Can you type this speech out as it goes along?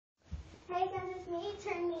me,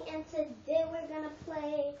 Turny, and today we're gonna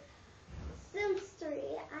play Sims 3.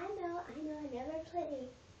 I know, I never played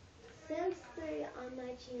Sims 3 on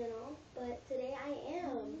my channel, but today I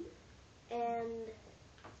am. And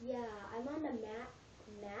yeah, I'm on the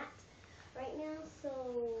mat right now, so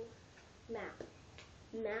map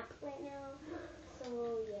right now. So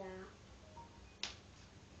yeah.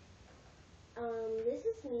 This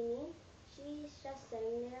is Mimi. She's just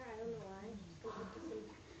sitting there. I don't know why. She's gonna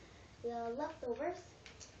eat the leftovers.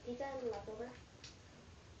 Pizza and leftover.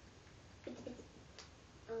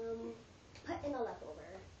 Put in a leftover.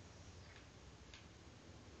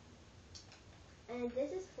 And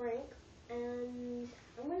this is Frank. And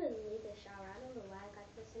I'm gonna leave the shower. I don't know why I got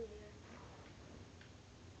this in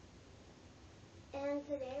here. And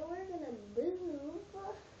today we're gonna move.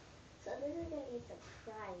 So this is gonna be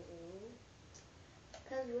surprising.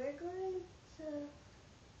 Cause we're going to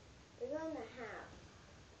have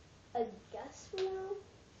a guest room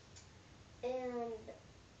and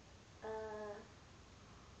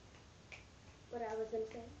what I was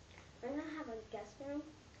gonna say. We're gonna have a guest room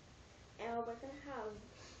and we're gonna have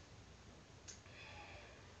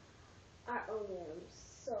our own rooms.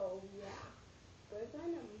 So yeah, we're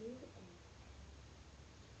gonna move in.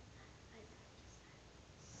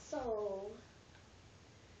 So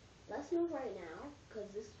let's move right now, cause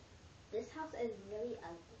this house is really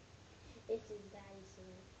ugly. It's very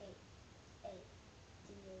soon. Hey, hey,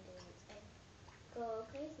 go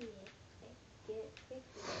crazy. Hey, get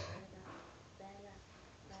freaky. Back up.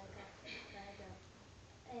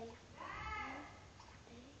 Hey,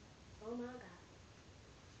 oh my God.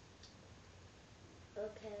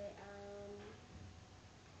 Okay,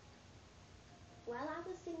 while I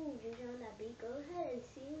was singing Juju on that beat, go ahead and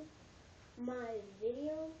see my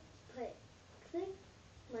video. Click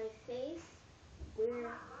my face where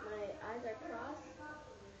my eyes are crossed,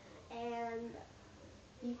 and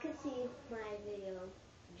you can see my video,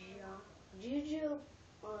 Juju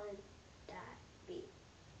on that beat.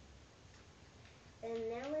 And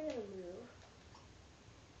now we're gonna move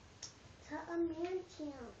to a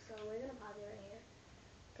mansion. So we're gonna pause it right here,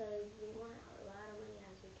 because we want a lot of money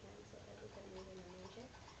as we can so that we can move in the mansion.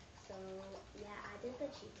 So yeah, I did the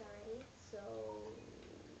cheats already. So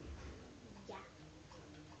yeah.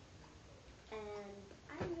 And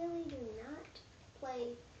I really do not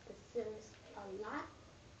play The Sims a lot.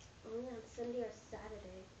 Only on Sunday or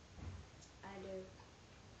Saturday I do.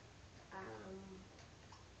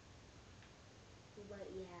 But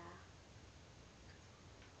yeah.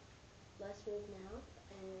 Let's move now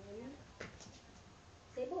and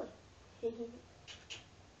say boy.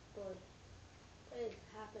 Boy. What is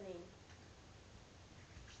happening?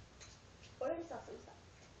 We're gonna sell some stuff.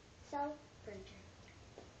 Sell furniture.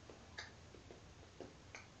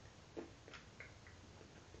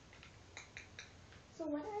 So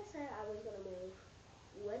what I said I was gonna move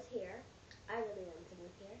was here. I really wanted to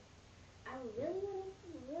move here. I really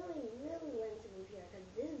wanted to move here because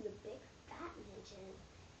this is a big fat mansion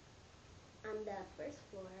on the first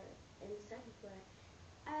floor and the second floor.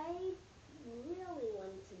 I really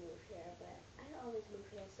wanted to move here, but I always move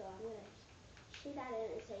here, so I'm gonna shoot that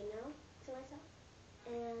in and say no to myself.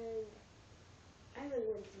 And I really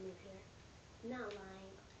wanted to move here. Not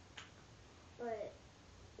lying. But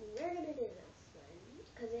we're gonna do this one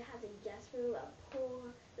because it has a guest room, a pool.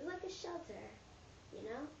 It's like a shelter, you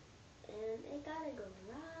know? And it got a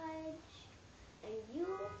garage. And you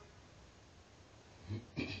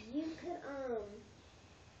could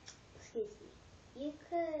excuse me. You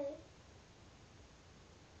could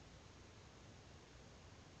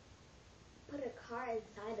put a car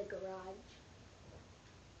inside the garage.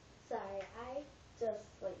 Sorry, I just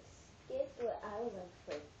skipped what I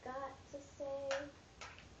forgot to say.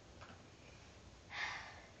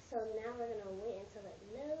 So now we're gonna wait until it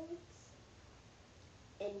loads.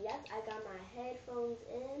 And yes, I got my headphones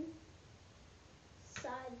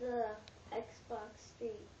inside the Xbox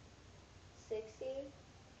 360.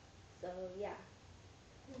 So yeah.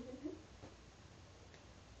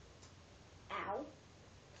 Ow.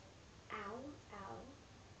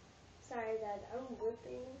 Sorry guys, I'm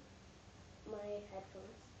whipping my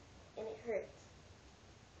headphones and it hurts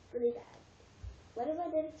really bad. What if I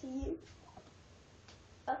did it to you?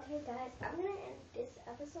 Okay guys, I'm gonna end this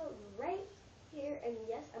episode right here, and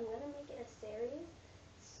yes, I'm gonna make it a series,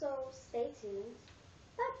 so stay tuned.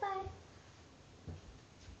 Bye bye.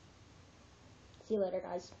 See you later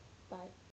guys. Bye.